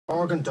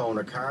Organ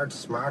donor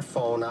cards,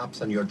 smartphone apps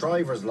and your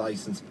driver's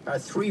licence are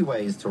 3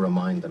 ways to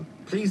remind them.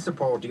 Please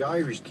support the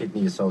Irish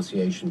Kidney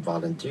Association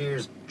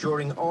volunteers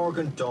during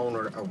Organ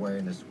Donor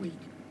Awareness Week.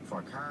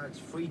 For cards,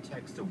 free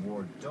text the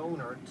word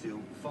donor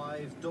to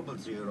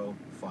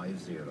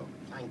 50050.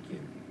 Thank you.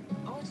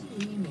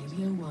 RTE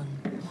Radio 1.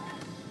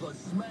 The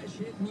smash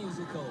hit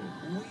musical,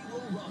 We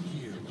Will Rock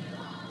You.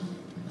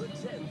 The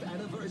 10th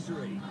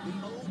anniversary, the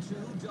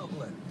O2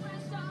 Dublin.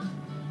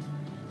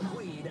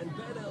 Queen and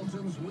Ben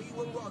Elton's We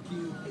Will Rock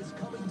You is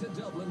coming to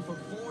Dublin for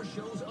 4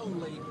 shows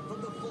only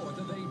from the 4th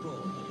of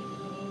April.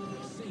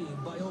 Seen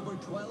by over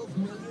 12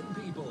 million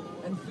people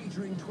and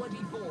featuring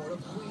 24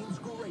 of Queen's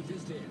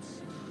greatest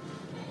hits.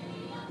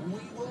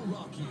 We Will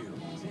Rock You.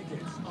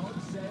 Tickets on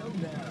sale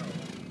now.